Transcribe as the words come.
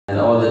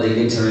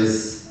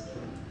dignitaries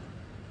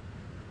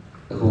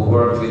who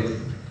work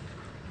with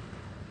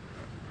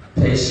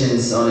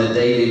patients on a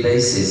daily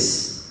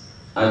basis.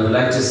 I would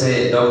like to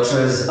say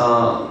doctors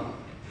are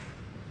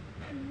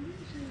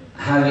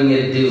having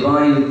a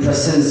divine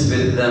presence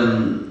with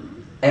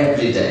them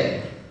every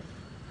day.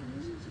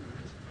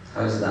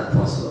 How is that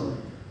possible?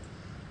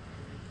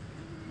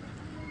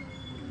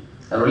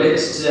 I relate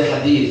to the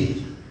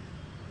hadith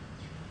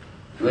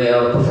where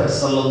our Prophet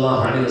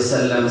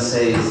ﷺ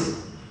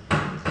says,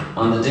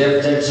 on the day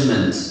of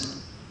judgment,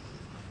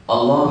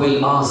 Allah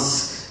will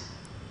ask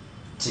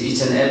to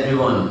each and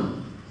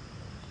everyone,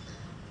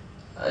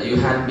 you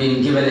had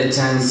been given a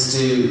chance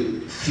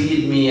to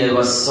feed me, I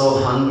was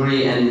so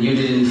hungry and you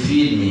didn't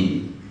feed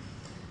me.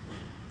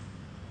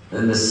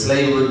 Then the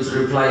slave would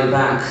reply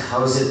back,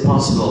 how is it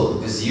possible?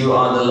 Because you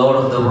are the Lord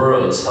of the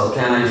world, how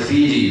can I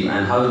feed you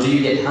and how do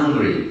you get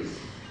hungry?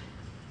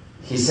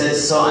 He said,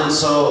 so and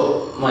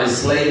so, my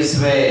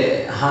slaves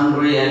were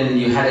hungry and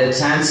you had a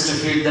chance to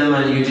feed them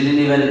and you didn't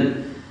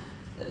even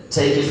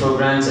take it for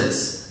granted.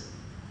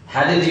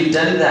 Had you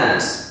done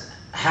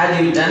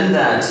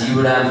that, you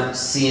would have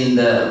seen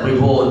the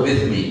reward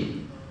with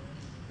me.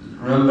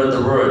 Remember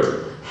the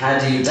word.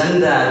 Had you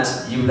done that,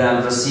 you would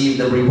have received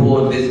the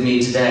reward with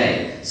me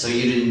today. So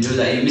you didn't do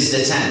that. You missed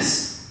a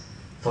chance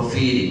for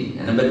feeding.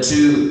 And number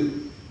two,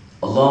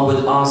 Allah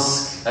would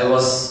ask, I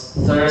was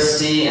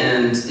thirsty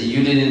and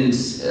you didn't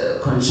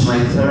quench my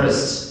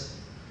thirst.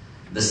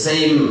 The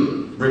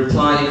same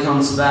reply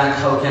comes back,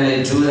 how can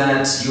I do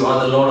that? You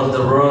are the Lord of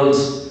the world.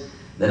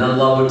 Then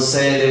Allah would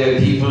say, there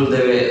were people,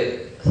 they were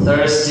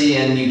thirsty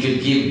and you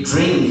could give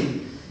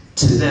drink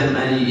to them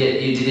and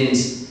yet you didn't.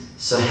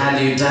 So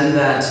had you done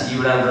that, you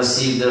would have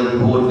received the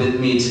reward with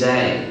me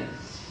today.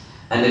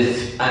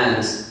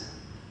 And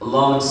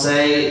Allah would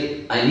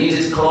say, I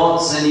needed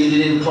clothes and you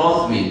didn't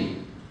clothe me.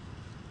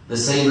 The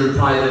same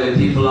reply, there were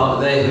people out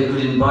there who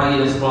couldn't buy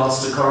enough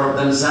clothes to cover up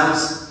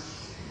themselves.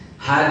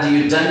 Had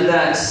you done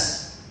that,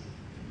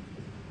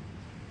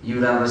 you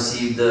would have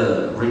received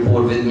the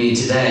reward with me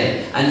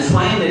today. And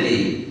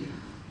finally,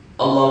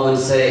 Allah would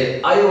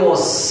say, I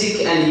was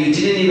sick and you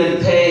didn't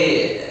even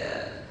pay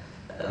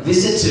a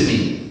visit to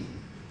me.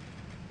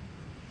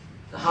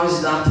 How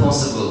is that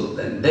possible?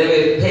 There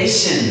were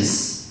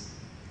patients.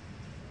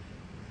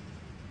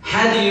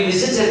 Had you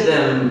visited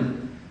them,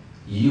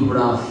 you would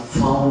have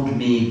found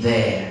me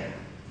there.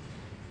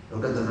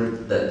 Look at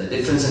the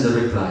difference in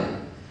the reply.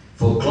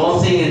 For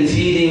clothing and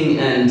feeding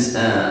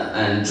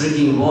and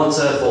drinking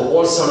water, for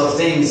all sort of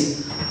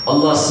things,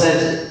 Allah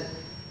said,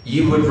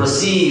 you would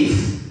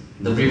receive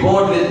the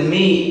reward with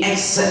me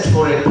except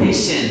for a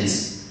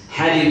patient.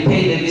 Had you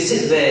paid a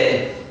visit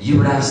there, you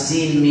would have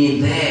seen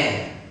me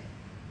there.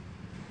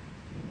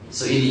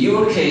 So in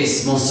your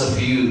case, most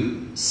of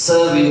you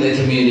serving the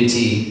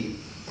community,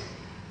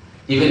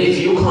 even if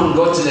you can't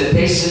go to the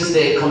patients,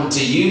 they come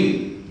to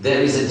you,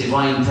 there is a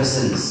divine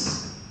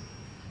presence.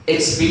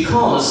 It's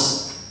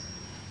because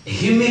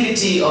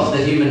humility of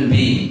the human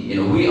being. You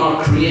know, we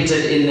are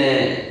created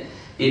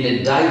in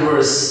a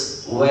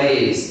diverse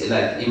ways.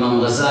 Like Imam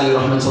Ghazali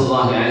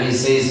rahmatullahi alayhi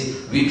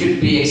says, we could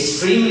be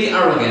extremely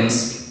arrogant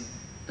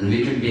and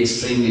we could be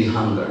extremely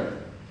hunger.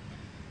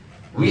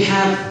 We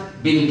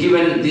have been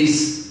given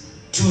these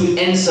two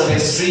ends of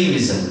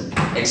extremism,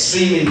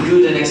 extreme in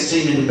good and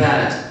extreme in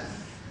bad.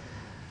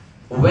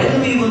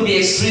 When we will be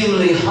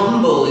extremely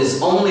humble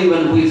is only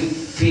when we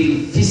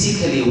feel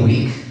physically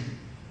weak.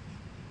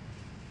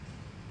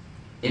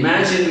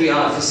 Imagine we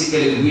are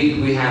physically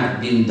weak, we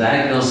have been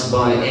diagnosed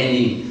by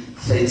any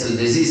fatal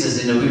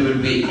diseases, we will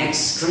be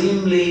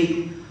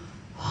extremely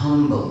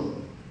humble.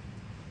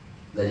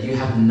 That you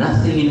have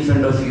nothing in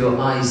front of your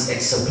eyes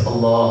except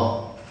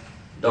Allah.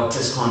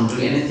 Doctors can't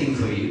do anything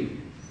for you.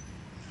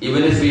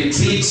 Even if we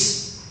treat,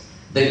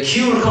 the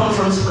cure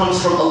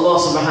comes from Allah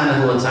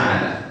subhanahu wa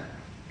ta'ala.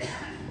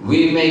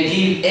 We may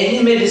give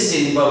any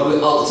medicine,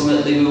 but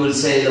ultimately we will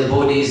say the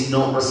body is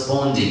not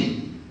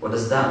responding. What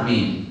does that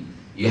mean?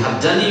 You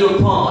have done your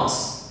part,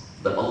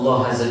 but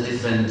Allah has a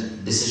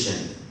different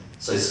decision.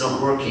 So it's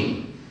not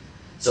working.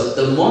 So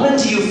the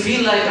moment you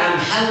feel like I'm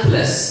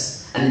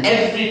helpless, and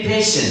every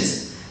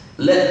patient,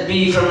 let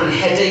be from a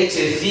headache to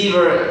a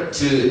fever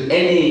to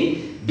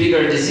any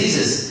bigger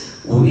diseases,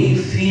 we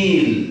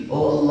feel,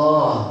 oh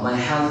Allah, my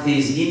health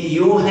is in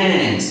your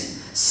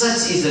hands.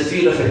 Such is the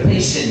feel of a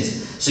patient.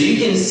 So you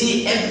can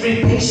see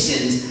every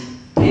patients,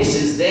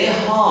 their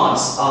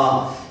hearts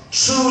are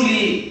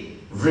truly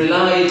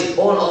relied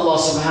on Allah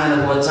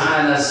subhanahu wa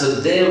ta'ala.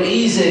 So there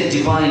is a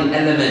divine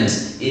element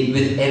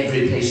with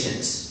every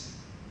patient,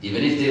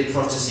 even if they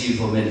practice you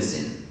for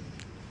medicine.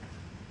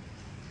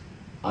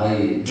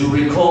 I do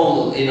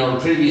recall in our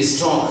previous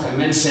talk, I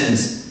mentioned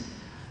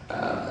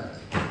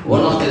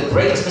one of the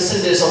great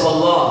messengers of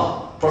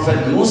Allah,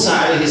 Prophet Musa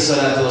alayhi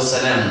salatu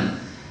wasalam.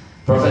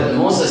 Prophet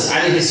Moses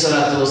alayhi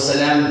salatu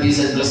wasalam, peace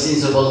and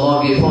blessings of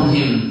Allah be upon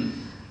him,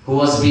 who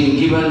was being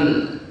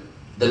given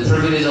the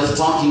privilege of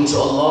talking to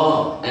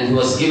Allah and who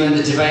was given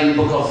the divine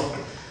book of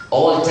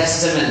Old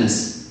Testament.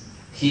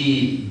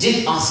 he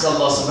did ask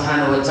Allah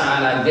subhanahu wa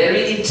ta'ala a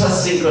very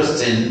interesting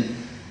question.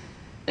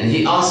 And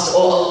he asked,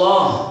 "Oh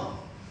Allah,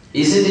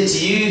 isn't it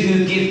you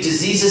who give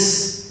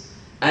diseases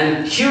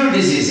and cure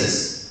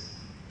diseases?"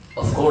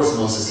 Of course,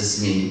 Moses,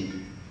 it's me.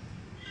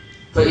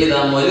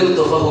 فَإِذَا مَرِضْتُ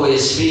فَهُوَ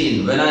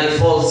يَشْفِينِ. When I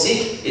fall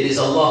sick, it is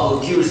Allah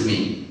who cures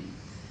me.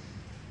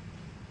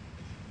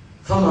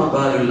 فَمَا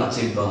بَالُ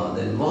الْأَطِبَّاءِ.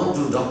 Then what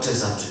do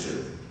doctors have to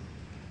do?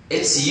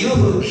 It's you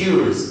who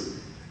cures.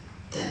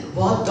 Then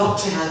what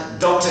doctors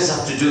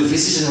have to do,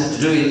 physicians have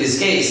to do in this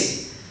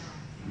case?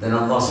 Then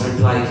Allah's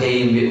reply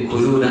came,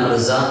 يَأْكُلُونَ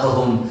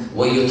أَرْزَاقَهُمْ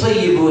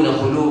وَيُطَيِّبُونَ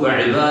قُلُوبَ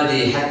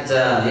عِبَادِي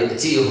حَتَّى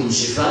يَأْتِيهُمْ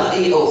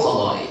شِفَائِي أَوْ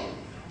خَضَائِي.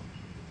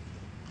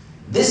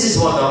 This is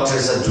what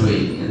doctors are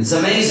doing. And it's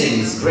amazing,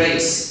 it's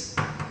great.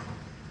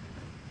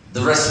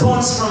 The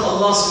response from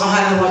Allah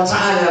subhanahu wa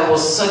ta'ala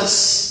was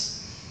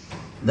such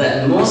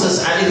that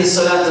Moses alayhi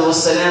salatu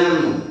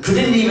wasalam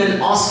couldn't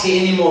even ask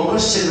any more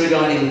question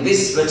regarding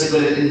this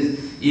particular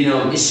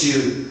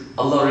issue.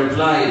 Allah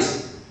replied,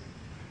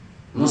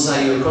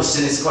 "Musa, your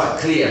question is quite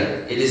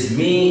clear. It is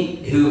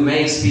me who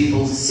makes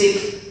people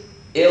sick,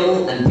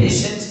 ill and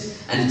patient,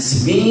 and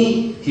it's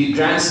me who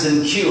grants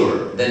them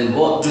cure. Then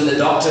what do the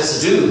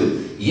doctors do?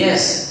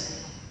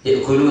 Yes,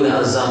 يَأْكُلُونَ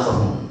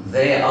أَرْزَاقَهُمْ.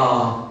 They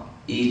are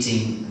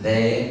eating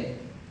their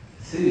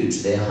food.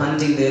 They are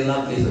hunting their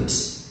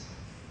livelihoods.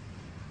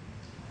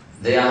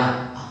 They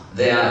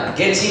are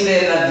getting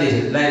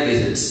their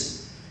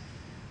livelihoods.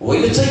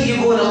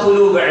 وَيُطَيِّبُونَ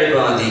قُلُوبَ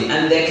عِبَادِي.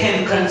 And they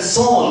can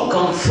console,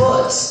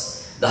 comfort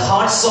the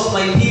hearts of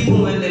my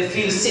people when they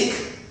feel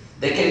sick.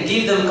 They can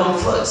give them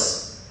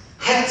comforts.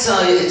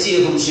 حَتَّى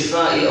يَأْتِيهُمْ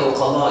شِفَائِي أَوْ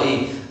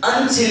قَضَائِي.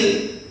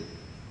 Until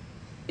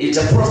it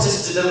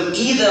approaches to them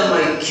either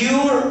my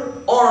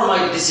cure or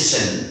my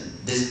decision,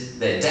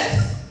 their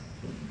death.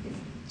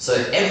 So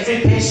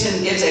every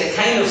patient gets a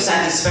kind of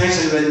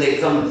satisfaction when they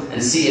come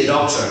and see a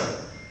doctor.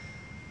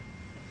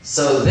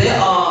 So they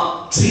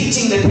are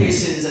treating the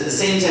patients, at the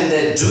same time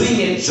they're doing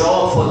a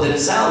job for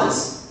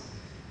themselves,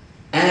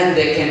 and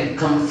they can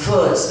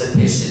comfort the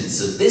patients.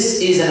 So this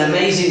is an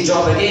amazing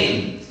job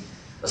again.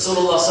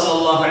 Rasulullah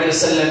sallallahu alayhi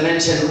wa sallam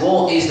mentioned,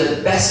 what is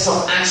the best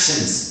of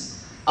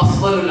actions?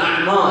 أفضل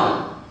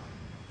الأعمال.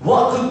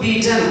 What could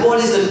be done? What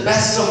is the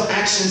best of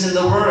actions in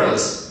the world?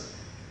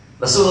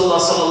 Rasulullah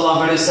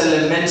sallallahu alayhi wa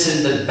sallam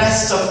mentioned the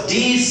best of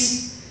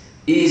deeds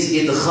is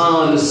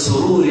إدخال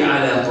السرور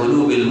على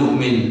قلوب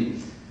المؤمن.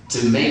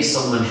 To make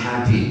someone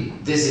happy.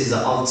 This is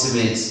the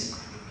ultimate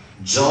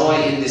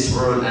joy in this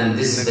world, and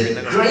this is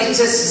the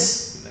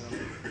greatest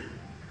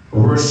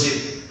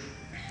worship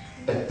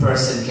a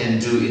person can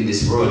do in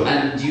this world.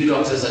 And you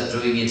doctors are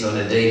doing it on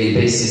a daily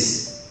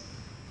basis.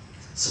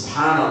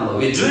 Subhanallah,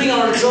 we're doing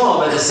our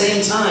job at the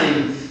same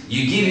time.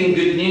 You're giving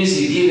good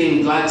news, you're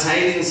giving glad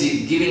tidings,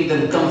 you're giving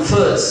them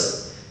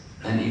comforts,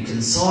 and you're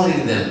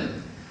consoling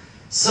them.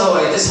 So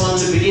I just want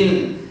to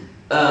begin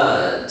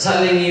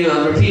telling you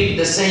and repeat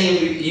the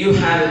same. You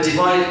have a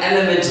divine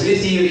element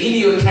with you in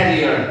your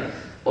career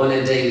on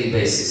a daily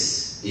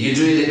basis. You're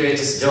doing the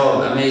greatest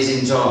job,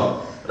 amazing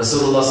job.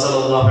 Rasulullah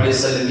sallallahu alayhi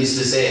wa sallam used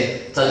to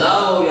say,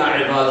 "Tadawu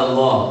ya ibad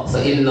Allah,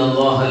 fa inna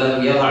Allah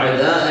lam yada'a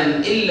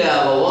da'an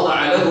illa wa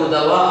wada'a lahu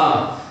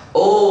dawa'a."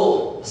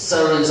 O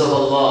servants of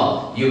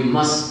Allah, you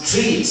must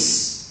treat.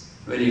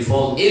 When you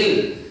fall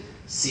ill,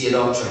 see a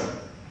doctor.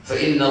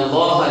 فَإِنَّ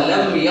اللَّهَ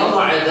لَمْ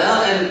يَضَعَ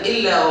دَاءً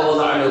إِلَّا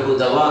وَوَضَعَ لَهُ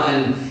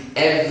دَوَاءً.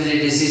 Every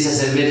disease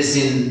has a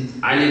medicine.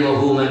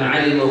 عَلِمَهُ مَنْ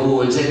عَلِمَهُ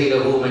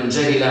وَجَهِلَهُ مَنْ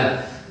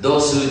جَهِلَ.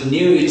 Those who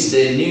knew it,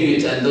 they knew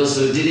it, and those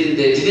who didn't,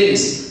 they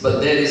didn't. But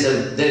there is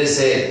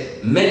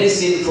a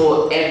medicine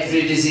for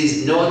every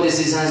disease. No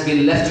disease has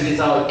been left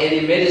without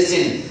any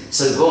medicine.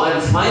 So go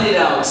and find it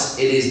out.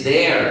 It is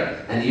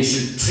there, and you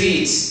should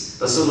treat.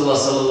 Rasulullah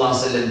sallallahu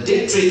alaihi wasallam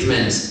did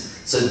treatment.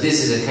 So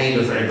this is a kind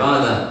of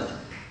ibadah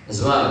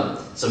as well.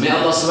 So may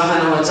Allah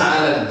subhanahu wa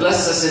ta'ala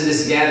bless us in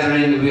this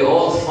gathering. We're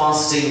all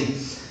fasting.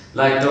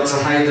 Like Dr.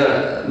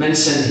 Haider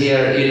mentioned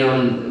here,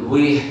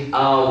 we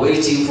are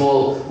waiting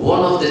for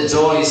one of the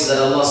joys that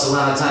Allah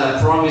subhanahu wa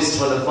ta'ala promised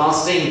for the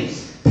fasting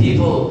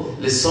people.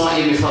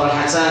 لِلصَّائِمِ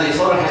فَرَحَتَانِ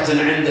فَرَحَةٌ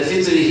عِنْدَ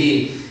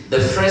فِطْرِهِ.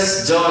 The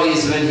first joy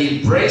is when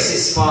he breaks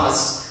his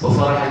fast.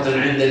 وَفَرَحَةٌ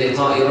عِنْدَ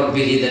لِقَاءِ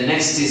رَبِّهِ. The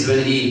next is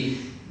when he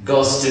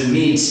goes to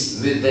meet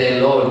with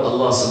their Lord,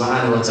 Allah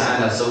subhanahu wa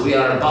ta'ala. So we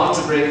are about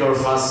to break our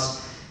fast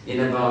in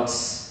about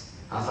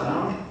half an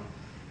hour.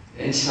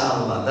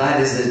 Inshallah, that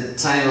is the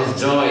time of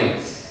joy.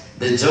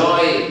 The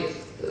joy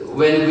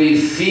when we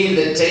feel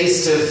the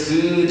taste of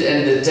food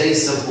and the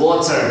taste of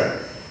water.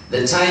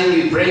 The time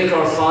we break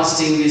our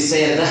fasting, we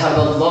say, ذهب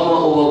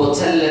الظمأ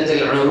وبتلت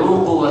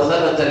العروق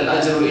وثبت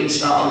الأجر إن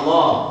شاء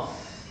الله.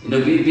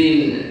 We've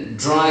been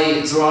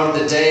dry throughout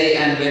the day,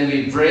 and when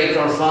we break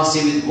our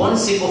fasting with one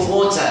sip of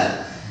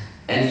water,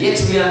 and yet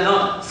we are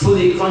not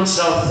fully quenched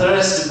our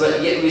thirst,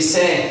 but yet we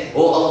say,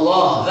 Oh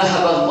Allah,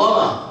 ذهب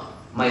الظمأ,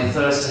 my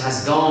thirst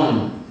has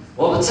gone.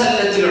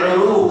 وبتلت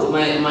العروق,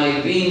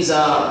 my veins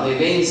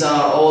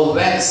are all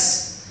wet.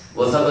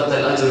 وثبت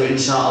الأجر إن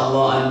شاء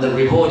الله, and the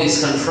reward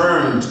is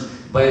confirmed.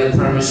 by the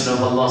permission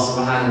of Allah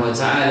subhanahu wa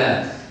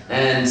ta'ala,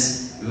 and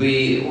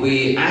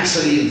we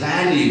actually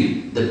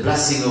value the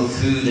blessing of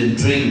food and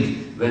drink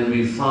when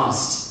we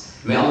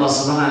fast. May Allah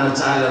subhanahu wa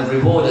ta'ala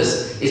reward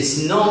us.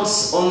 It's not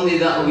only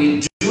that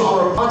we do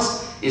our part,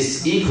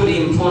 it's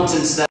equally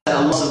important that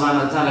Allah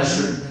subhanahu wa ta'ala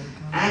should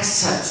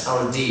accept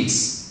our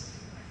deeds.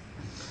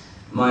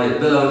 My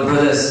beloved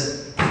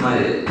brothers,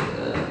 my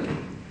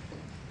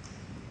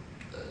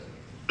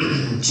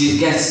chief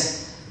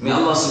guests, may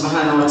Allah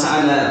subhanahu wa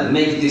ta'ala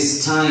make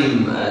this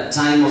time a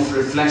time of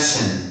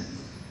reflection,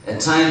 a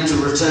time to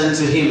return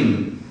to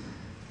Him.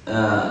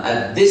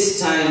 At this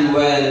time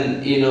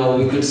when,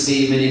 we could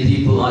see many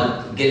people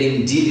are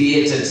getting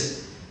deviated,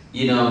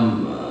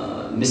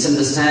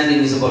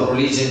 misunderstandings about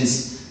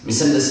religions,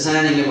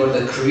 misunderstanding about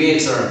the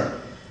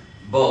Creator.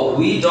 But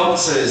we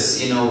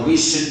doctors, we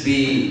should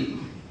be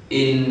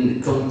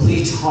in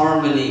complete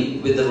harmony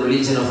with the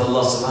religion of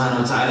Allah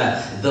subhanahu wa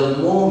ta'ala. The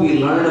more we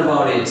learn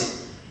about it,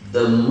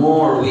 the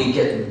more we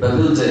get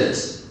bewildered.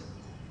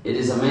 It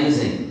is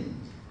amazing.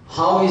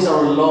 How is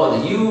our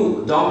Lord?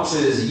 You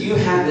doctors, you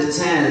have the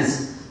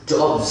chance to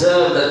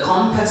observe the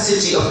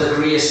complexity of the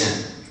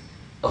creation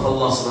of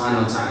Allah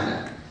subhanahu wa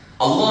ta'ala.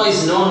 Allah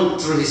is known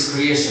through His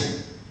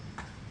creation,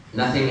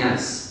 nothing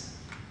else.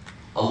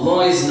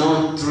 Allah is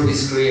known through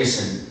His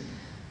creation.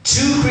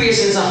 Two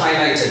creations are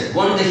highlighted.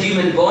 One, the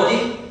human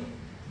body.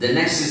 The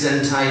next is the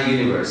entire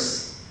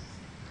universe.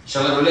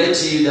 Shall I relate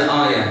to you the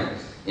ayah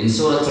in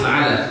Surah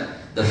Al-Alaq?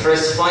 The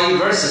first 5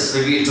 verses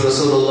revealed to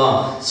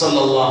Rasulullah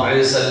sallallahu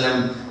alayhi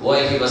wasallam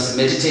while he was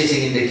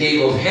meditating in the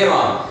cave of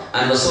Hira,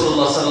 and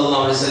Rasulullah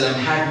sallallahu alayhi wasallam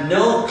had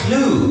no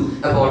clue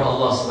about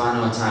Allah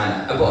subhanahu wa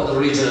ta'ala, about the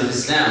religion of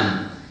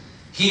Islam.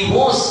 He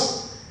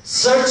was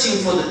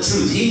searching for the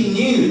truth. He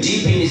knew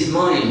deep in his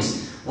mind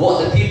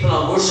what the people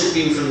are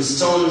worshipping from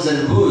stones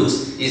and wood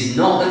is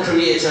not the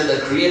Creator.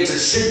 The Creator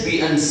should be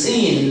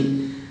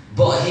unseen,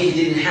 but he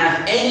didn't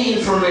have any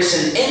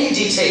information, any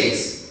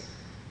details,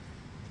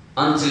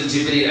 until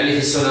Jibreel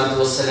alayhi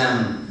salatu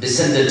wasalam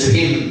descended to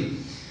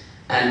him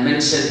and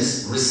mentioned,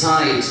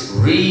 recite,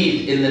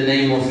 read in the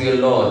name of your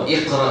Lord.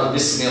 Iqra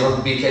bismi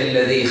rabbika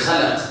alladhi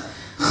khalaq,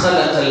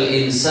 khalaqa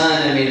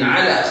al-insana min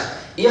alaq.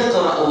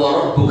 اقرأ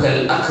وربك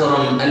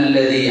الأكرم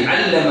الذي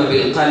علم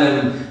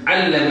بالقلم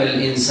علم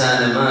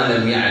الإنسان ما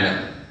لم يعلم.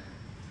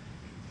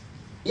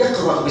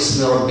 اقرأ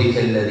باسم ربك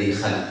الذي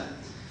خلق.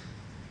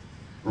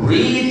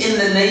 Read in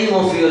the name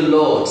of your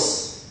Lord.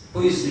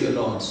 Who is your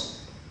Lord?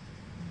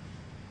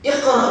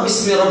 اقرأ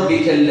باسم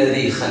ربك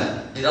الذي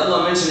خلق. Did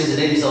Allah mention His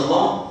name is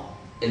Allah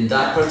in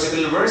that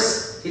particular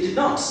verse? He did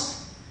not.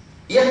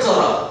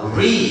 اقرأ,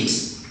 read.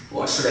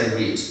 What should I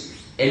read?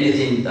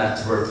 Anything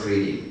that's worth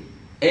reading.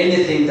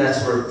 Anything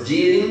that's worth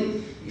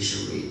reading, you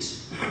should read.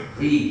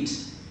 Read.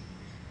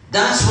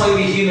 That's why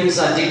we humans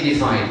are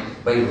dignified,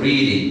 by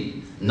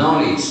reading,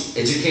 knowledge,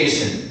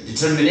 education,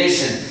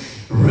 determination.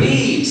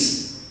 Read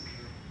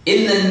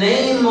in the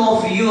name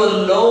of your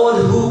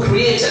Lord who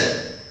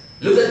created.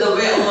 Look at the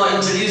way Allah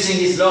introducing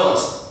His Lord.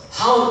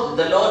 How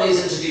the Lord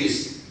is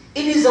introduced.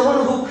 It is the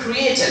one who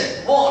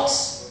created. What?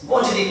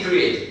 What did He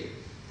create?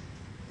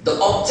 The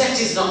object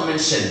is not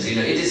mentioned.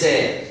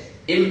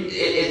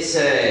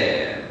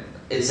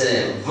 It's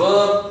a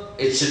verb,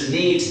 it should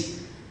need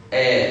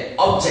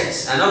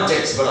objects and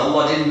objects, but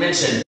Allah didn't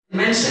mention.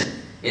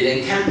 It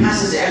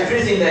encompasses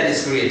everything that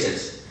is created.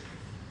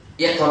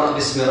 اقرأ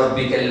باسم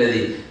ربك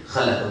الذي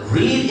خلق.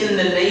 Read in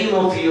the name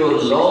of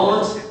your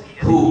Lord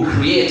who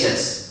created.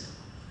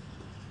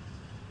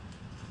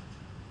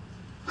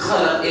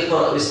 خلق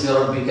اقرأ باسم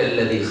ربك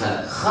الذي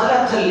خلق.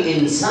 خلق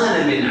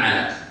الإنسان من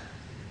علق.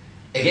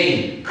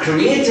 Again,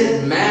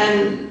 created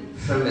man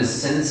from a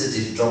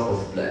sensitive drop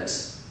of blood.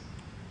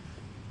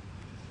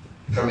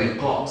 From a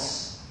clot.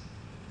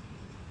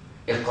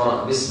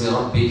 اقرأ باسم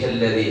ربك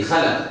الذي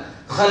خلق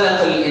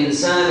خلق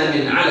الإنسان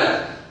من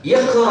علق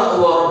يقرأ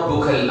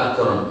وربك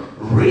الأكرم.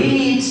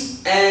 Read,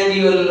 and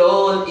your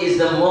Lord is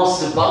the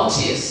most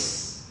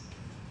bounteous.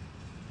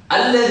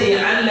 الذي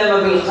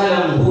علم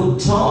بالقلم, who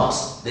taught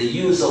the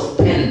use of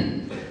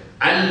pen.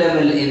 علم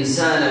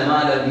الإنسان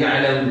ما لم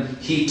يعلم,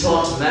 he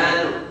taught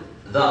man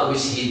that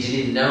which he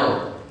didn't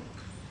know.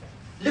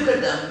 Look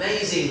at the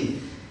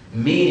amazing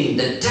meaning,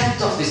 the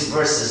depth of these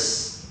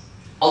verses.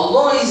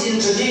 Allah is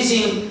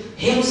introducing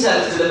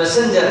Himself to the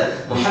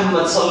Messenger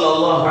Muhammad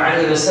sallallahu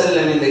alayhi wa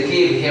sallam in the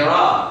cave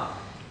Hira,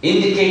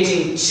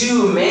 indicating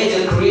two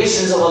major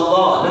creations of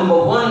Allah. Number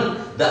one,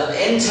 the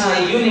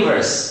entire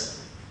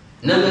universe.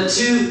 Number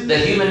two, the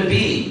human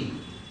being.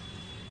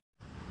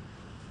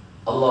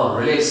 Allah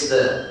relates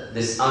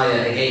this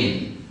ayah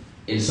again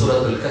in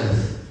Surah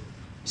Al-Kahf.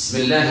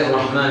 Bismillahir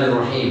Rahmanir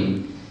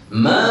Rahim.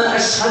 ما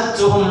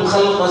أشهدتهم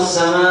خلق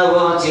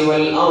السماوات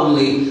والأرض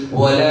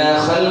ولا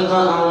خلق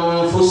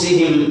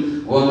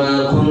أنفسهم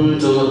وما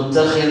كنت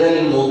متخذ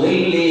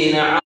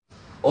المضلين.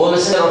 O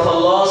Messenger of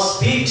Allah,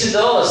 speak to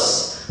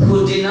those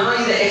who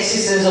deny the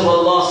existence of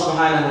Allah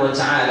subhanahu wa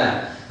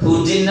ta'ala,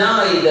 who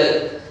deny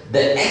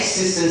the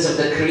existence of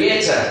the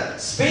Creator.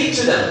 Speak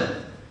to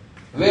them.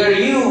 Were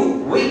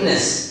you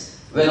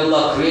witness When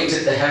Allah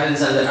created the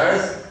heavens and the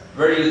earth,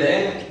 were you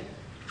there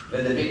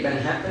when the Big Bang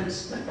happened?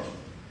 No.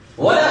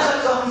 وَلَا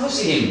خَلْقَ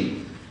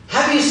أَنفُسِهِمْ.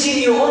 Have you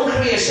seen your own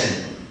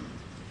creation?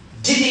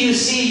 Did you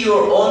see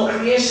your own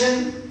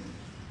creation?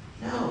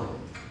 No.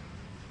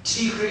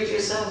 Did you create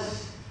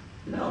yourself?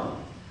 No.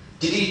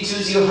 Did you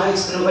choose your height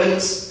and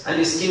weight and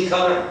your skin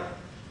color?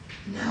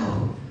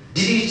 No.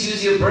 Did you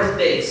choose your birth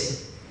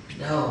date?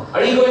 No.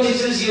 Are you going to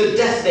choose your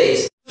death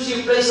date? Choose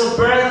your place of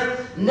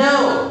birth?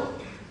 No.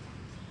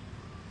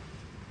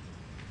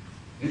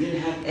 You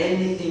didn't have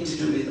anything to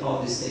do with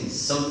all these things.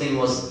 Something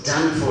was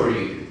done for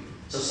you.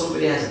 So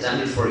somebody has done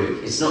it for you.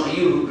 It's not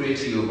you who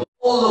created you. We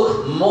all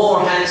look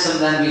more handsome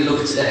than we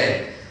look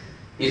today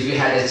if we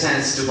had a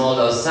chance to mold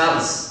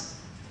ourselves.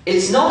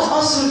 It's not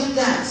us who did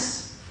that.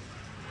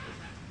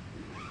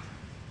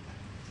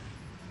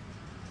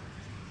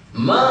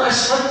 مَا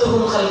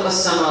أَشْهَدْتُهُمْ خَلْقَ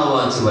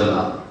السَّمَاوَاتِ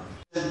وَالْأَرْضِ.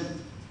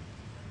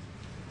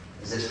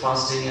 Is it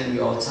fasting and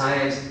you're all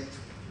tired?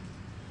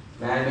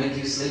 May I make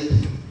you sleep?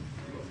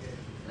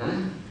 Huh?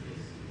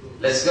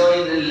 Let's go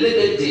in a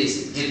little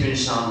bit deep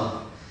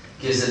inshallah.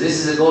 Because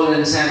this is a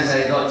golden chance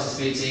I got to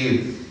speak to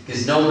you.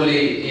 Because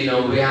normally,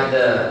 we have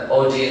the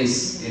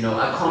audience,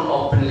 I can't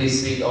openly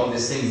speak all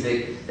these things.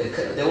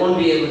 They won't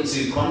be able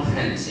to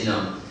comprehend,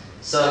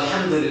 So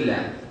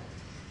alhamdulillah.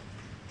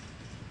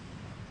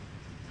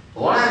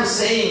 What I'm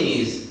saying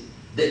is,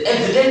 the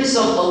evidence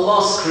of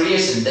Allah's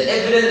creation, the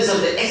evidence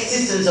of the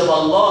existence of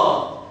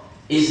Allah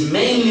is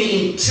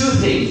mainly in two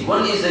things.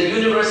 One is the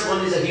universe,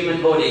 one is the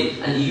human body,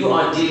 and you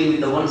are dealing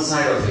with the one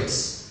side of it.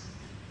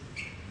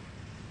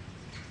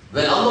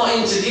 When Allah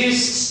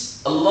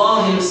introduced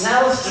Allah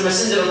Himself to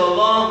Messenger of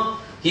Allah,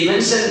 He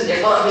mentioned,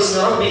 اقرأ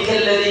باسم ربك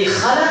الذي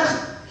خلق.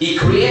 He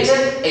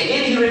created,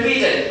 again He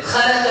repeated,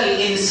 خلق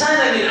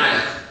الإنسان من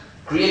علق.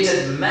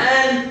 Created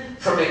man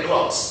from a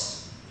cloth.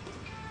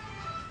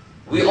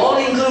 We all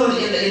include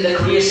in the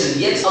creation,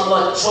 yet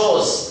Allah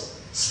chose,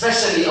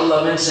 especially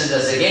Allah mentioned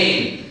us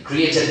again,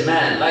 created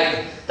man.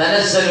 Like,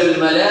 تَنَزَّلُ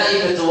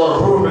الْمَلَائِكَةُ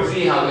وَالْرُّوحُ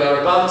فِيهَا. We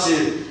are about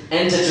to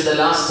enter to the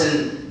last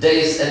 10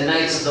 days and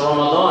nights of the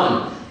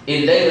Ramadan.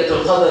 In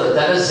Laylatul Qadr,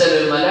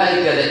 تَنَزَّلُ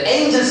الْمَلَائِكَةُ. The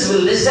angels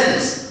will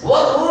descend.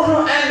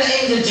 وَالْرُّوحُ, and the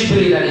angel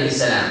Jibreel alayhi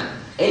salam.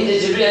 Angel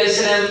Jibreel alayhi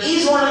salam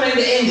is one among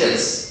the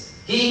angels.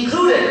 He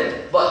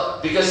included,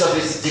 but because of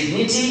his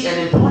dignity and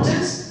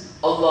importance,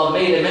 Allah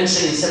made a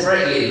mention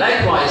separately.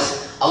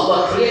 Likewise,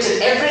 Allah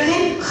created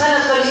everything,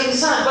 خَلَقَ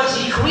الْإِنسَانِ, but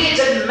He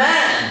created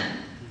man.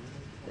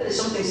 There is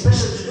something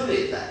special to do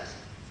with that.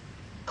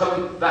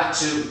 Coming back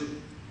to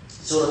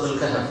Surah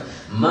Al-Kahf,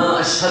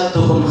 مَا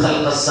أَشْهَدْتُهُمْ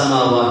خَلْقَ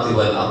السَّمَاوَاتِ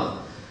وَالْأَرْضِ.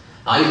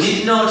 I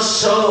didn't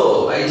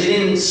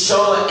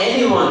show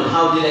anyone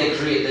how did I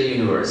create the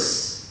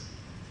universe.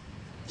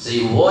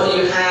 See, what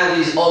you have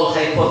is all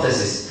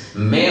hypothesis,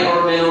 may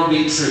or may not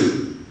be true.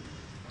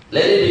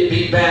 Let it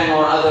be Big Bang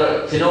or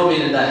other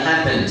phenomenon that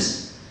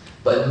happens.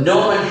 But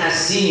no one has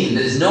seen,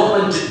 there is no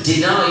one to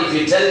deny. If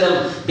you tell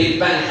them Big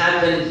Bang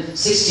happened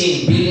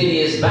 16 billion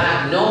years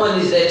back, no one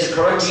is there to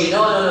correct you.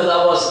 No,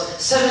 that was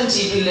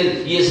 70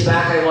 billion years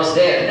back I was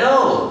there.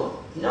 No,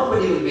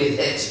 nobody will be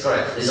there to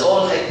correct. It's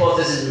all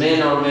hypothesis, may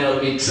or may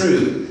not be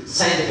true.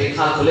 Scientific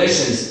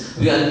calculations.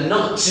 We are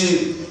not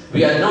to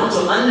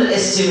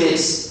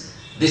underestimate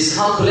these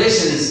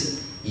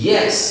calculations.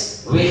 Yes.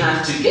 We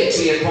have to get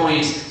to a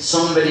point,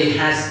 somebody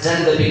has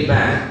done the Big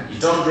Bang. You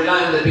don't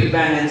rely on the Big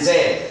Bang and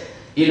say,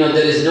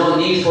 there is no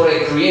need for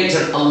a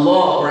creator,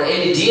 Allah or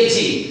any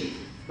deity.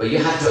 But you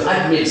have to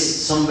admit,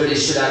 somebody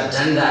should have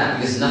done that,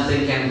 because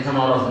nothing can come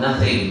out of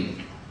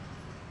nothing.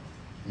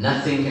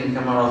 Nothing can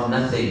come out of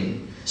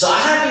nothing. So I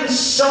haven't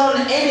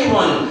shown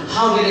anyone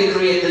how did I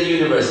create the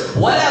universe.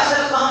 وَلَا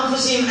خَلْقَ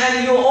أَنفُسِهِمْ,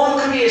 and your own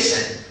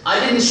creation. I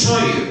didn't show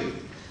you.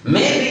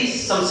 Maybe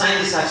some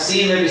scientists have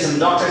seen, maybe some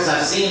doctors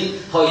have seen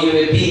how you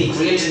were being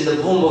created in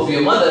the womb of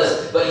your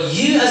mothers. But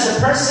you as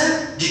a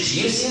person, did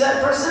you see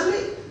that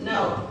personally?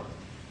 No.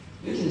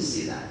 You didn't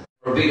see that.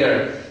 Or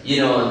bigger,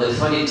 the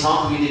funny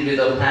talk we did with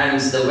our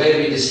parents, the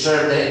way we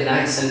disturbed their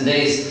nights and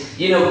days.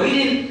 We don't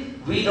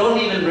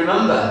even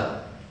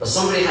remember. But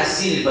somebody has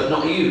seen it, but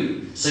not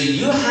you. So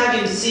you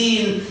haven't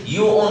seen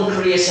your own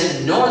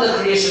creation, nor the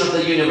creation of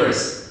the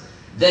universe.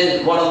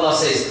 Then what Allah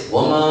says,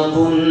 وَمَا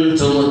كُنْتُ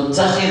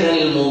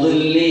مُتَّخِذَ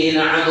الْمُضِلِّينَ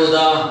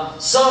عَضُدًا.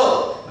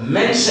 So,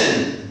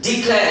 mention,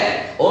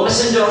 declare, O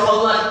Messenger of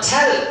Allah,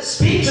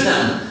 speak to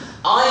them,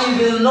 I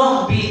will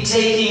not be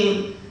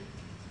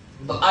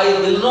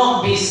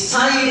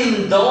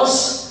siding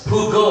those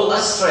who go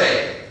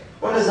astray.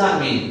 What does that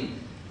mean?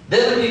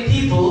 There will be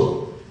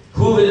people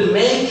who will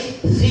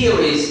make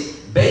theories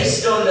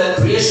based on the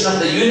creation of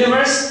the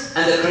universe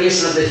and the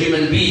creation of the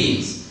human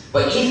beings.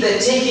 But if they're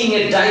taking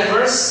a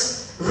diverse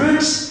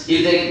route,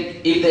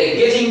 if they're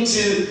getting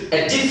to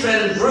a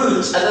different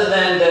route other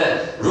than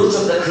the route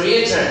of the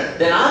Creator,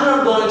 then I'm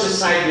not going to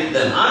side with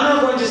them. I'm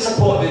not going to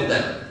support with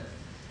them.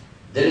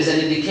 There is an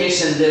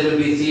indication there will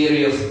be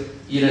theory of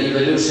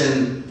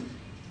evolution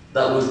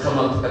that would come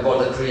up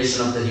about the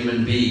creation of the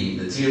human being,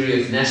 the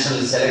theory of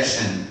national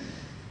selection.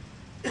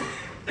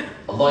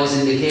 Allah is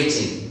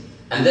indicating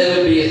And there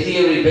will be a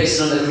theory based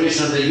on the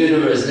creation of the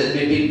universe, that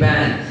may be Big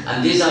Bang.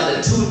 And these are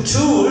the two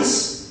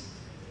tools,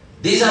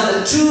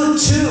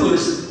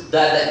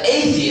 that the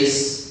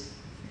atheists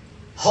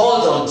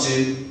hold on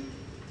to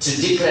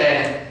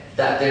declare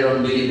that they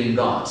don't believe in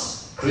God.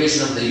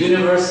 Creation of the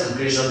universe and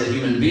creation of the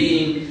human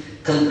being,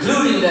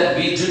 concluding that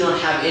we do not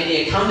have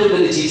any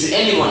accountability to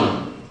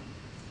anyone.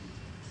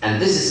 And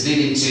this is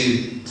leading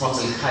to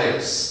total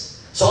chaos.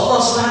 So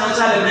Allah subhanahu wa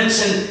ta'ala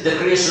mentioned the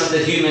creation of the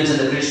humans and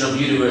the creation of the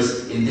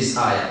universe in this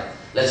ayah.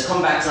 Let's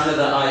come back to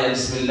another ayah.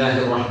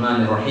 Bismillahir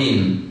Rahmanir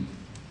Rahim.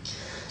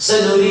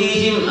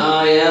 سنريهم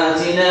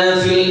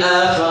آياتنا في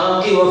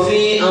الآفاق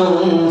وفي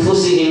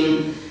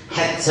أنفسهم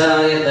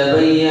حتى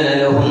يتبين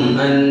لهم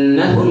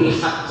أنه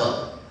الحق.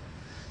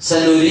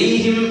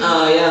 سنريهم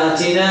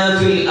آياتنا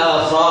في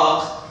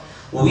الآفاق.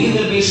 We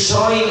will be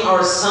showing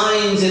our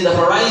signs in the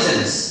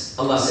horizons.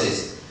 Allah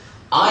says,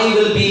 I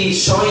will be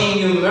showing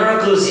you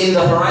miracles in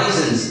the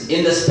horizons,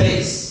 in the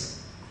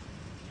space,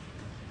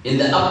 in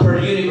the upper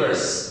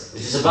universe,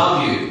 which is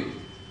above you,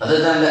 other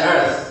than the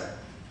earth,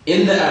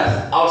 in the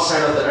earth,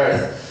 outside of the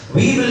earth.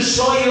 We will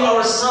show you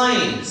our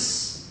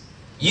signs.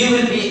 You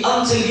will be,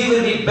 until you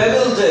will be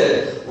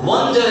bewildered,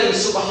 wondering,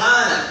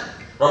 Subhanak,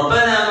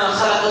 Rabbana ma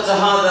khalaqta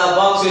hadha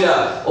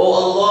batila. Oh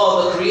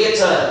Allah, the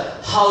Creator,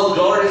 how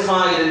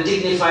glorified and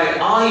dignified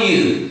are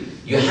you?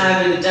 You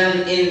haven't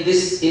done in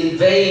this in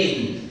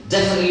vain.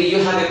 Definitely you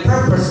have a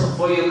purpose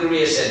for your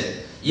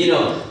creation.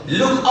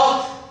 Look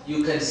up,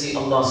 you can see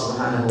Allah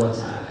subhanahu wa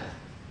ta'ala.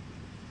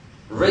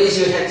 Raise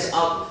your heads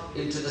up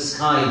into the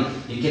sky,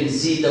 you can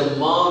see the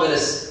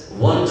marvelous,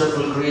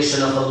 wonderful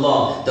creation of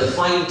Allah, the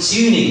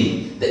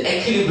fine-tuning, the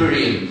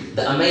equilibrium,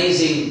 the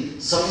amazing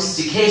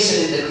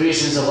sophistication in the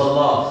creations of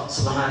Allah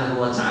subhanahu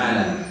wa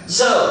ta'ala.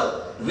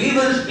 So, we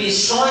will be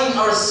showing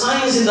our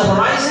signs in the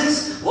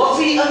horizons,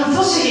 وَفِي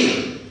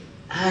أَنفُسِهِمْ,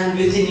 and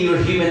within your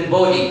human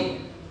body.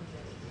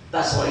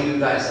 That's what you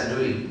guys are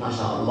doing,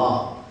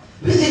 mashallah.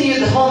 Within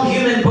your whole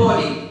human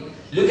body,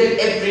 look at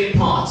every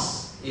part,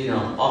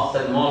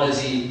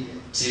 ophthalmology,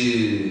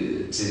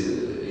 to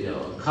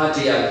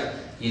cardiac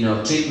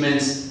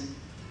treatments,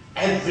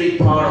 every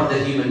part of the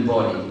human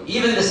body,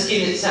 even the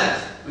skin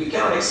itself. We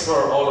cannot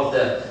explore all of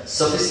the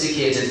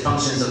sophisticated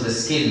functions of the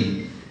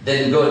skin,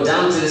 then go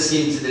down to the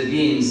skin, to the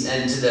veins,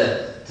 and to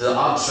the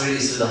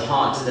arteries, to the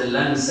heart, to the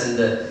lungs,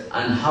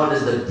 and how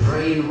does the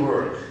brain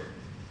work.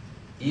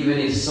 Even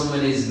if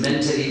someone is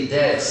mentally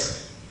dead,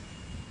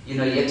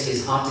 yet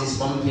his heart is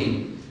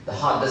pumping, the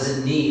heart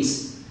doesn't need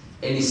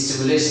any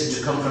stimulation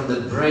to come from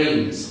the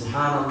brain.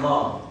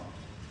 Subhanallah.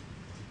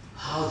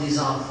 How these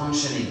are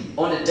functioning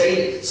on a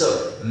daily.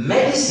 So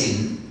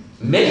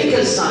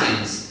medical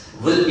science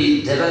will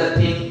be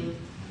developing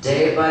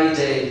day by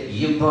day,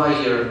 year by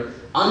year,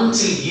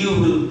 until you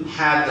will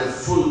have the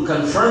full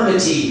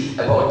conformity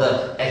about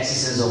the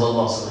existence of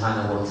Allah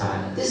subhanahu wa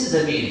ta'ala. This is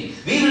the meaning.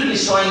 We will be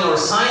showing our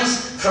signs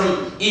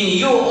from in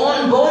your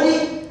own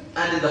body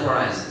and in the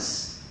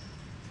horizons.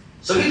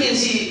 So we can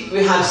see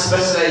we have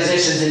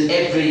specializations in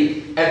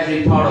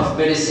every part of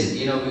medicine.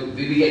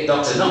 We get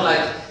doctors, not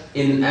like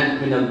in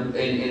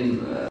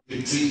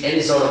treat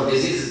any sort of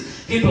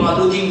diseases. People are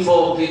looking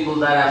for people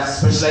that have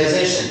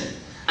specialization,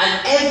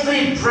 and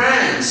every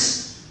branch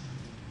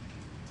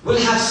will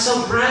have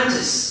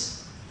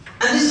sub-branches,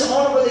 and this is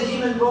all over the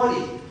human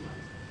body.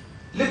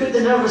 Look at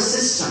the nervous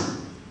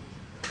system,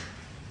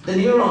 the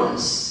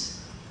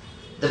neurons,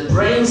 the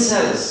brain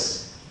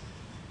cells.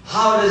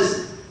 How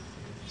does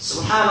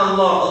Subhanallah,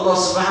 Allah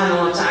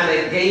subhanahu wa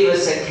ta'ala gave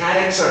us a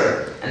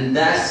character, and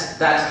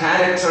that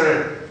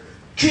character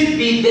could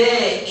be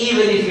there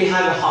even if we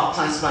have a heart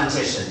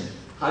transplantation.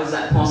 How is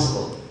that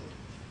possible?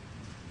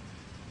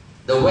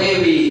 The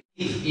way we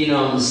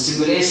give,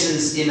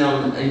 stimulations,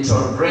 into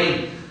our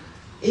brain,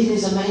 it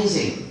is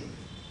amazing.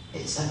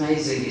 It's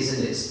amazing,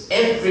 isn't it?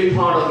 Every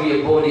part of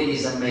your body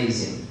is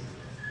amazing.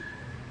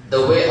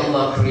 The way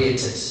Allah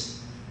created.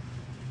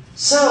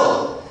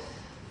 So,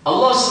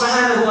 Allah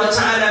subhanahu wa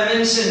ta'ala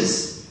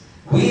mentions,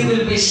 we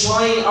will be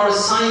showing our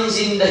signs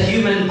in the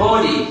human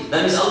body.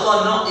 That means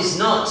Allah is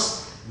not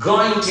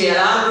going to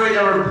elaborate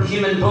our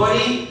human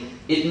body.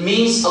 It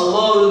means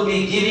Allah will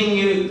be giving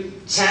you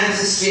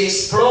chances to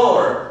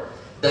explore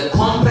the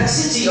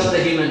complexity of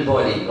the human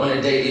body on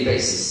a daily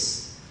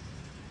basis.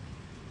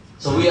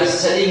 So we are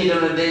studying it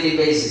on a daily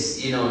basis.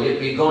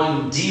 We're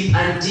going deep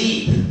and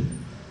deep.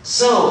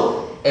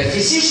 So a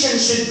physician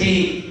should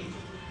be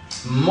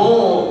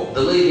more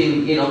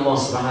believing in Allah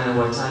subhanahu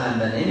wa ta'ala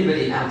than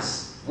anybody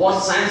else. What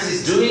science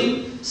is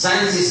doing?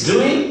 Science is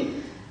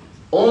doing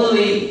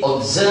only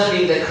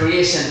observing the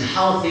creation,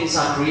 how things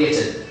are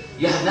created.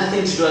 You have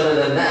nothing to do other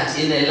than that.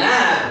 In a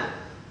lab,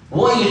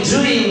 what you're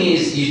doing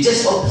is you're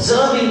just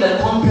observing the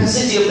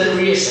complexity of the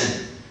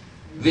creation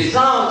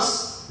without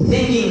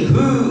thinking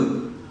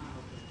who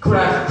could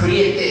have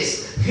created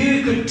this,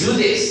 who could do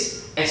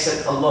this,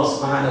 except Allah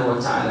subhanahu wa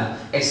ta'ala,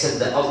 except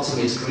the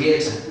ultimate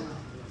creator.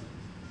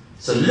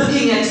 So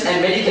looking at a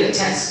medical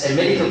test, a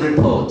medical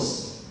report,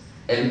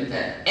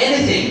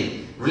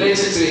 anything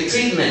related to a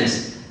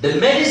treatment, The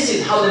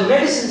medicine, how the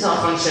medicines are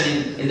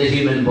functioning in the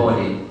human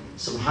body.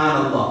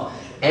 Subhanallah.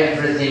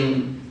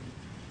 Everything,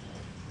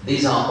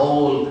 these are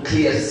all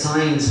clear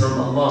signs from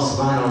Allah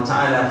subhanahu wa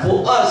ta'ala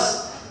for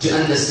us to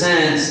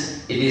understand.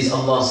 It is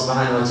Allah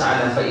subhanahu wa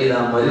ta'ala,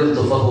 فَإِذَا مَرِضْتُ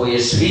فَهُوَ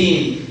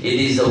يَشْفِينِ. It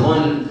is the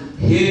one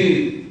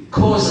who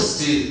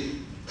causes to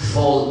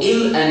fall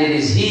ill, and it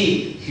is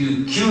He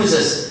who cures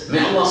us. May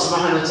Allah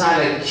subhanahu wa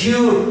ta'ala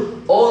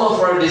cure all of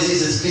our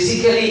diseases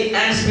physically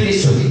and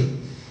spiritually.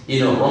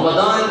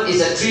 Ramadan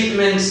is a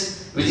treatment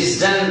which is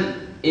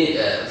done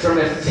from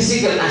a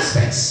physical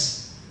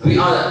aspects. From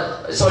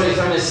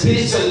a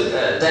spiritual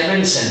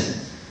dimension.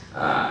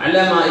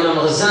 Allama Imam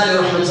Ghazali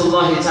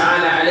rahmatullahi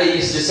ta'ala alayhi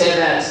used to say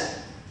that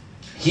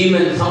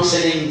human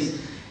functioning,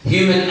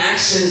 human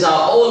actions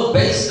are all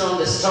based on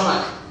the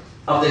stomach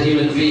of the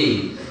human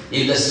being.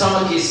 If the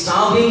stomach is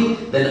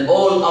starving, then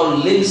all our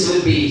limbs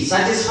will be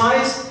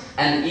satisfied.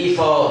 And if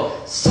our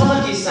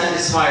stomach is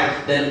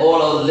satisfied, then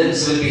all our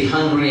limbs will be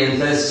hungry and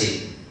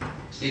thirsty.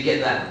 Do you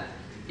get that?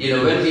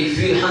 When we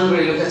feel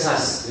hungry, look at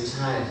us. We're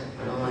tired.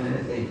 I don't want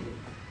anything.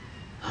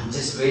 I'm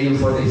just waiting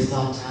for the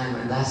Iftar time,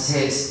 and that's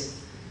it.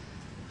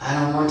 I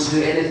don't want to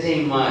do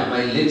anything.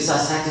 My limbs are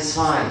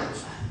satisfied.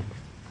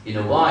 You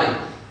know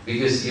why?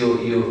 Because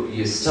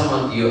your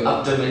stomach, your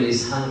abdomen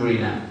is hungry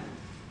now.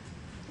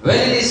 When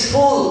it is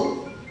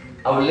full,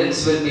 our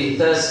limbs will be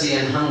thirsty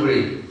and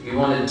hungry. We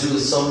want to do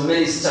so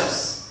many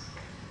stuffs.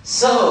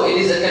 So it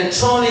is a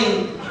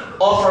controlling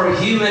of our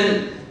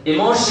human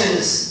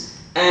emotions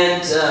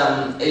and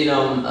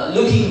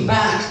looking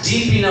back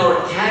deep in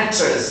our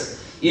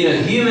characters.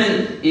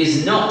 Human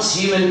is not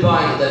human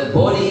by the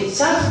body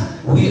itself.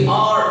 We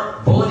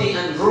are body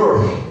and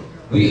ruh.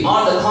 We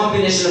are the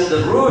combination of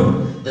the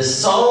ruh, the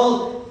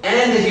soul,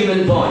 and the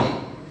human body.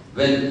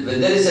 When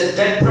there is a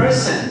dead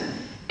person,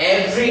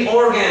 every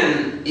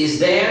organ is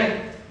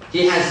there.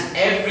 He has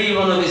every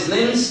one of his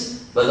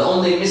limbs, but the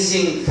only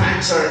missing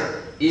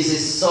factor is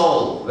his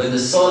soul. When the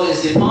soul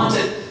is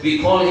departed,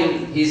 we call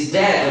him he's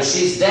dead or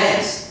she's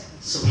dead.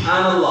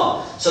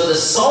 Subhanallah. So the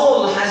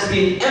soul has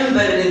been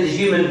embedded in the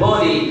human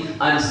body,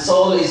 and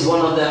soul is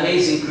one of the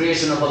amazing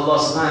creation of Allah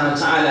subhanahu wa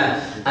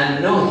ta'ala,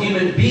 and no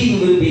human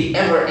being will be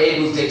ever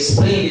able to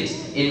explain it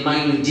in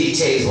minute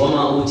details.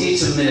 وَمَا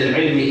أُوتِيتُم مِّنَ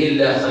الْعِلْمِ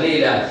إِلَّا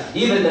قَلِيلًا.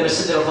 Even the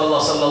Messenger of Allah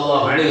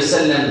sallallahu alayhi wa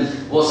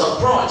sallam was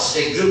approached,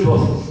 a group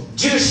of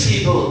Jewish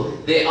people.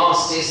 They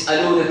asked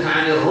يَسْأَلُونَكَ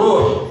عَنِ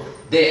الرُّوحِ.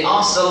 They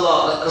asked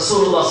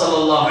Rasulullah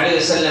sallallahu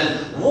alayhi wa sallam,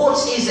 what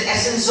is the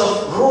essence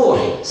of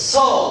ruh,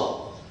 soul?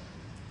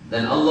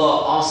 Then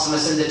Allah asked the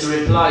Messenger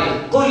to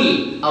reply,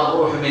 قُلْ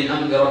الرُّوحُ مِنْ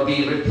أَمْرِ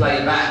رَبِّي.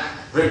 Reply back,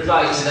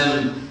 reply to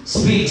them,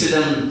 speak to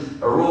them.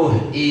 Ruh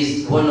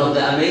is one of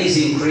the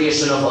amazing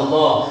creation of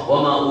Allah.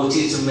 وَمَا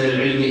أُوتِيتُم مِّنَ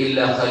الْعِلْمِ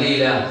إِلَّا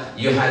قَلِيلًا.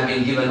 You have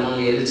been given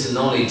only a little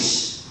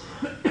knowledge.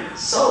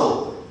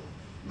 So,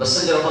 the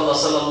Messenger of Allah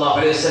sallallahu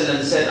alayhi wa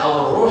sallam said,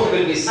 our ruh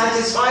will be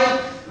satisfied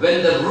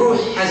when the ruh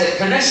has a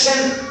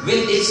connection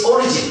with its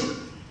origin.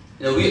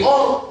 We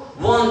all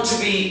want to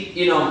be,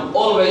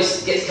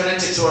 always get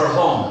connected to our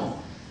home,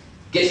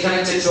 get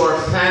connected to our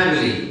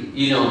family,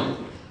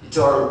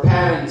 to our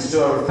parents,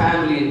 to our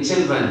family and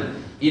children.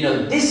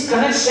 This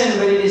connection,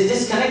 when it is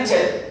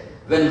disconnected,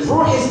 when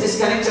ruh is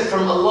disconnected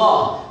from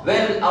Allah,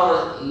 when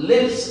our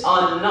lips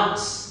are not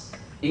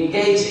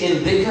engaged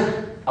in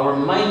dhikr, our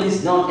mind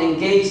is not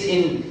engaged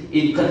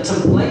in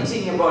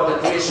contemplating about the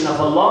creation of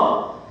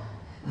Allah,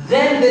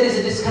 then there is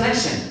a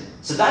disconnection.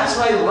 So that's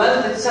why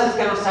wealth itself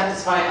cannot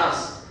satisfy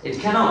us. It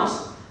cannot.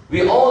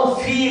 We all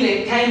feel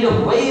a kind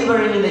of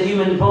wavering in the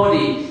human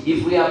body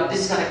if we are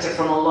disconnected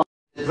from Allah.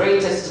 The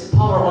greatest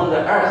power on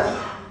the earth.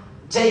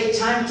 Take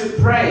time to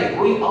pray.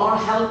 We are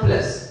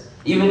helpless.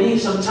 Even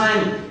if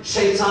sometimes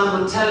shaitan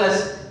will tell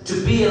us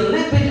to be a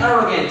little bit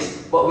arrogant,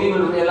 but we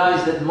will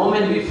realize that the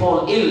moment we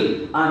fall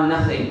ill, I'm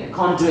nothing. I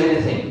can't do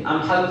anything.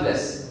 I'm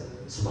helpless.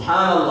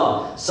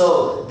 Subhanallah.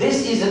 So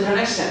this is a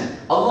connection.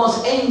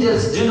 Allah's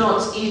angels do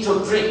not eat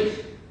or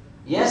drink.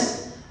 Yes?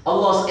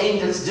 Allah's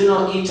angels do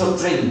not eat or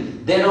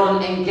drink. They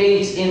don't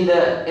engage in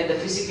the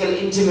physical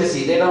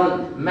intimacy. They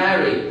don't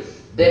marry.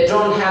 They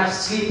don't have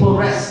sleep or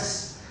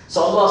rests.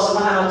 So Allah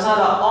subhanahu wa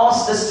ta'ala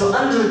asked us to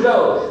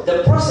undergo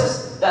the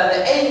process that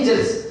the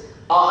angels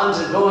are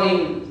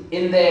undergoing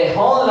in their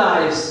whole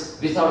lives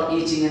without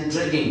eating and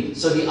drinking.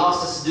 So He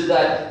asked us to do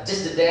that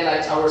just the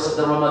daylight hours of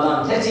the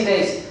Ramadan. 30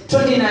 days,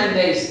 29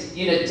 days,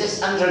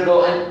 just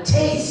undergo and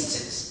taste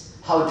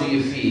it. How do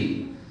you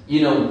feel?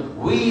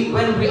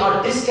 When we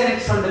are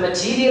disconnected from the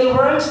material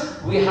world,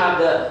 we have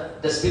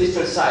the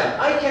spiritual side.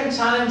 I can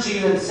challenge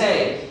you and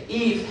say,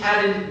 if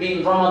hadn't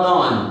been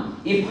Ramadan,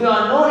 if we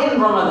are not in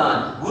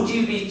Ramadan, would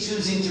you be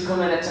choosing to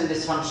come and attend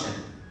this function?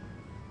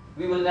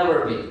 We will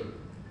never be,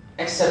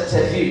 except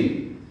a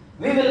few.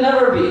 We will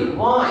never be.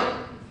 Why?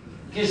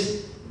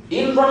 Because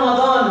in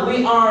Ramadan,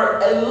 we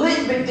are a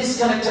little bit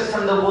disconnected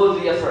from the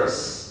worldly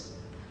affairs.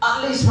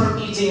 At least from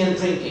eating and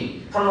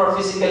drinking, from our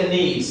physical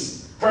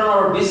needs, from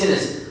our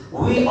business.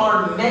 We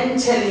are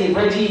mentally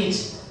ready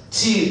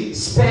to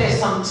spare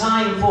some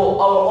time for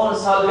our own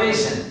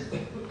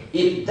salvation.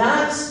 If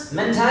that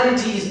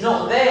mentality is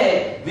not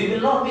there, we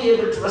will not be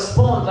able to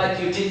respond like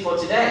you did for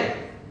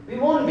today. We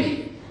won't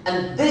be.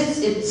 And this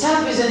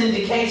itself is an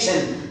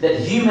indication that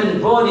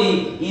human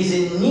body is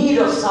in need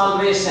of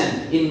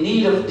salvation, in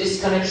need of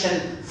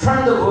disconnection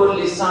from the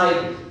worldly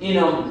side.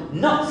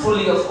 Not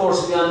fully, of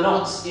course, we are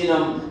not,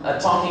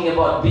 talking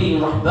about being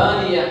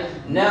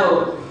Rahbaniyah.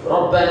 No.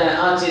 رَبَّنَا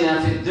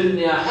آتِنَا فِي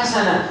الدُّنْيَا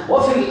حَسَنَةً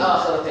وَفِي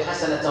الْآخِرَةِ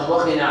حَسَنَةً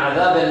وَقِنَا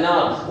عَذَابَ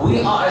النَّارِ. We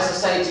are a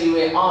society,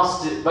 we are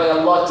asked by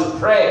Allah to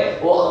pray,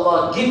 oh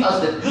Allah, give us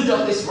the good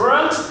of this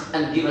world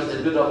and give us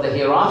the good of the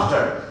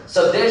hereafter.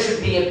 So there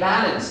should be a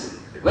balance.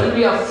 When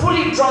we are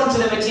fully drawn to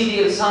the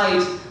material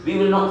side, we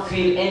will not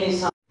feel any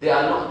sign. They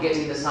are not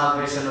getting the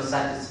salvation or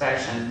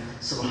satisfaction.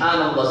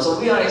 Subhanallah.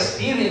 So we are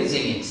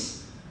experiencing it.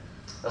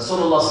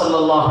 Rasulullah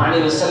sallallahu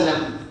alayhi wa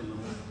sallam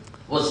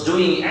was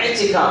doing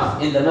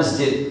i'tikaf in the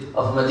masjid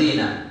of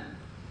Medina.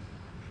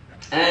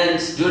 And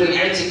during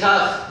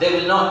i'tikaf, they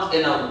will not,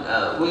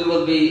 we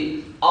will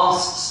be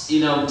asked,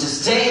 to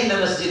stay in the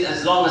masjid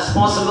as long as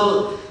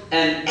possible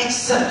and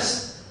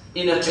accept,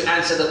 to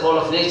answer the call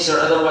of nature.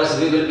 Otherwise,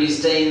 we will be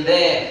staying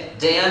there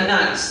day and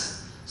night.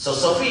 So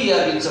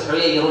Safiya bint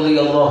Huyay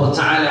radiyallahu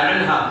ta'ala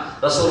anha,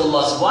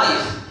 Rasulullah's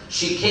wife,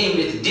 she came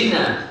with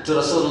dinner to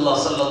Rasulullah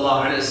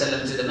sallallahu alayhi wa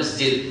sallam to the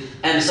masjid.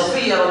 And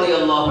Safiya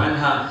radiallahu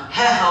anha,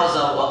 her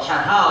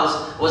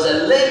house was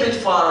a little bit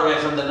far away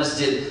from the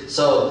masjid.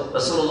 So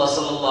Rasulullah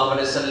sallallahu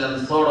alayhi wa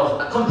sallam thought of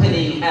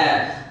accompanying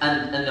her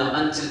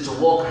until to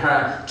walk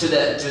her to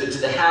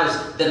the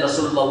house. Then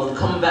Rasulullah would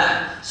come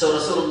back. So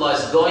Rasulullah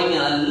is going,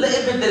 and a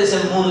little bit there is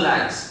a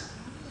moonlight.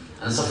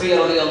 And Safiya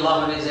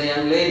radiallahu anha is a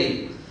young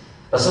lady,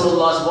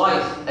 Rasulullah's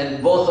wife,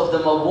 and both of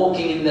them are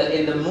walking in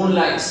the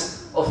moonlight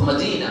of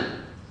Medina.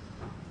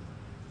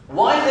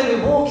 While they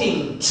were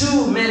walking,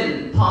 two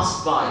men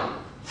passed by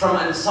from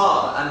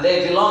Ansar, and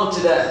they belong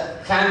to the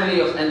family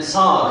of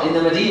Ansar in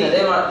the Medina.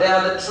 They are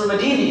the true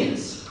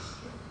Medinians.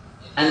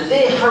 And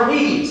they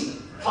hurried,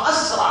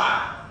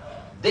 فَأَسْرَعَ.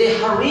 They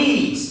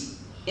hurried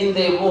in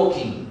their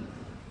walking.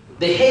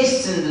 They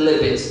hastened a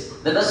little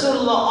bit. Then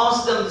Rasulullah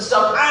asked them to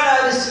stop.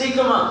 عَلَى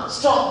رِسْلِكُمَا.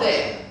 Stop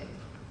there.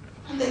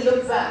 And they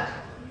looked back.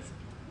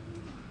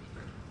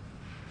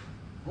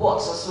 What,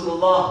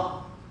 Rasulullah?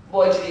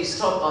 Why did you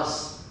stop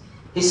us?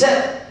 He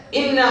said,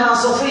 إِنَّهَا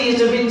صَفِيَّةُ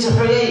بِنْتُ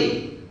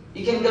حُيَيْ.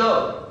 You can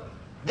go.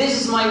 This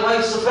is my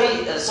wife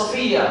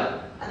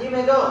Safiya, and you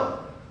may go.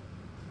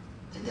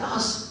 Then they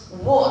asked,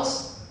 what?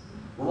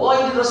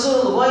 Why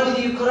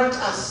did you correct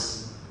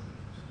us?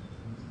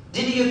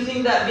 Did you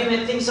think that we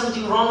may think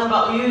something wrong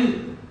about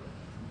you?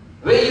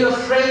 Were you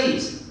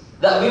afraid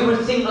that we would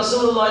think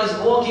Rasulullah is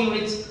walking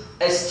with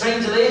a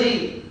strange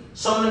lady,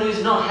 someone who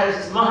is not her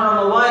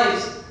mahram or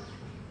wife?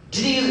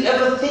 Did you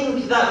ever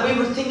think that we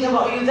would think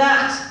about you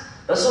that?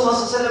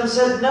 Rasulullah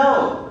said,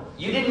 no,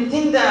 you didn't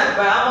think that,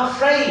 but I'm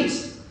afraid.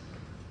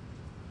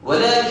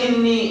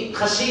 وَلَكِنِّي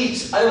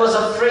خَشِيتُ. I was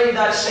afraid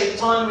that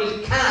shaitan will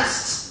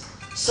cast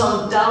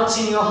some doubt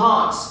in your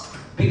heart,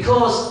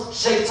 because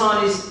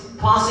shaitan is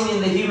passing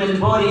in the human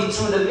body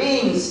through the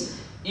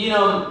veins,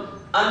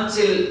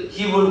 until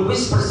he will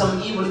whisper some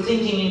evil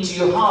thinking into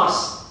your heart.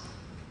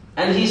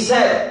 And he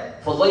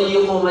said,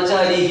 فَضَيِّقُوا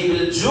مَجَالِهِ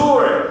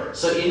بِالْجُورِ.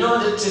 So in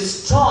order to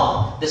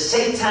stop the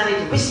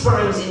satanic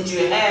whisperings into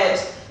your head,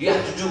 you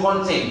have to do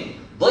one thing.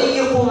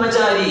 ضَيِّقُوا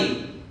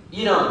مَجَالِهِ.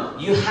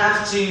 You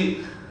have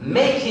to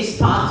make his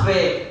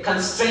pathway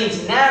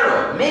constrained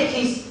narrow. Make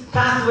his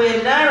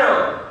pathway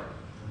narrow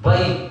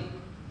by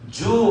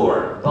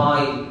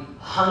by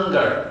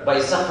hunger, by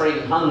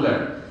suffering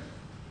hunger.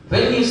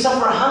 When you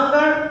suffer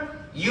hunger,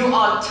 you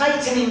are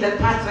tightening the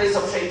pathways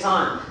of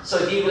shaitan,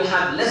 so he will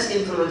have less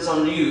influence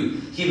on you.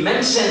 He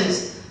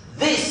mentions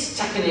this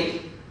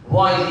technique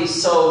while he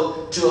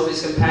saw two of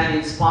his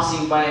companions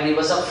passing by, and he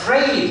was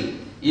afraid.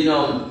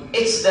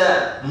 It's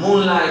the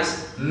moonlight.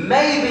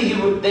 Maybe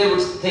they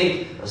would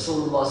think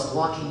Rasulullah is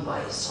walking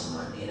by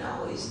someone,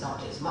 who is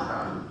not his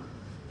mahram.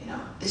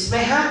 This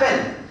may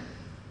happen.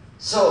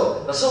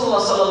 So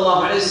Rasulullah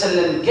sallallahu alaihi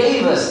wasallam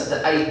gave us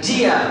the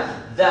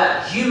idea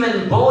that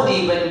human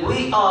body, when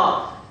we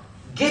are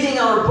getting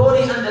our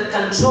body under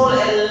control,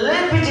 a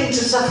little bit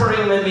into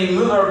suffering, when we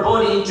move our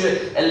body into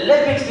a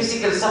little bit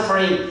physical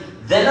suffering,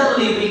 then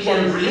only we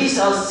can release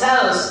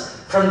ourselves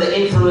from the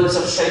influence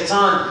of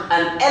shaitan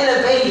and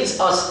elevate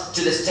us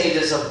to the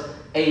status of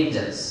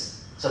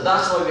angels. So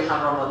that's why we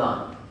have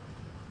Ramadan.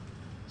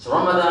 So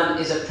Ramadan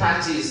is a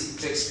practice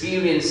to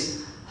experience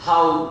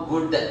how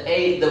would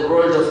the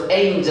world of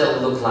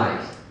angel look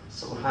like.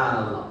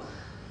 Subhanallah.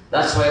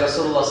 That's why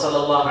Rasulullah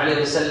sallallahu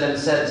alayhi wa sallam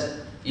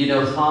said,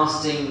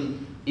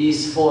 fasting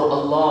is for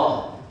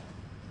Allah.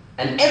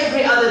 And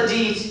every other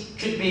deed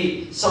could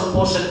be some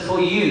portion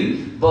for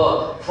you,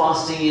 but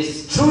fasting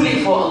is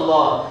truly for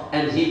Allah,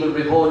 and He will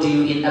reward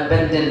you in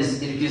abundance,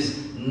 because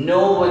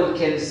no one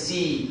can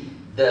see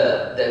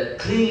the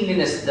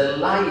cleanliness, the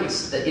light,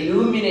 the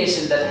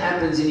illumination that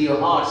happens in your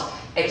heart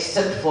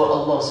except for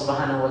Allah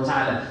subhanahu wa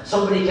ta'ala.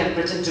 Somebody can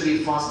pretend to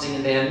be fasting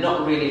and they are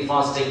not really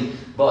fasting,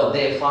 but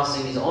their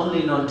fasting is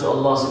only known to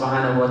Allah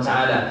subhanahu wa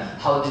ta'ala.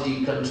 How did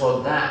you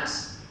control that?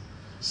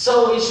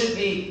 So we should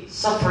be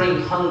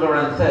suffering hunger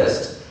and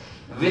thirst.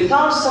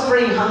 Without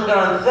suffering hunger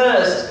and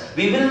thirst,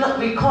 we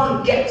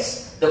can't get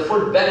the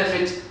full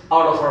benefit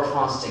out of our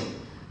fasting.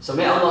 So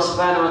may Allah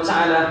subhanahu wa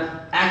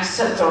ta'ala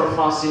accept our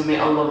fasting. May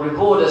Allah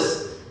reward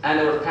us and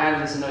our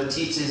parents and our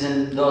teachers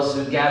and those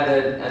who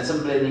gathered and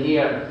assembled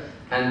here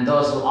and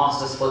those who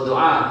asked us for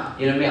dua.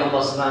 May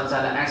Allah subhanahu wa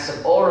ta'ala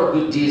accept all our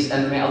good deeds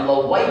and may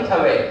Allah wipe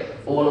away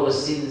all our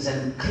sins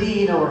and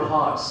clean our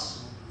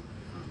hearts.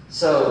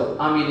 So,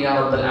 Ameen Ya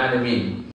Rabbil Alameen.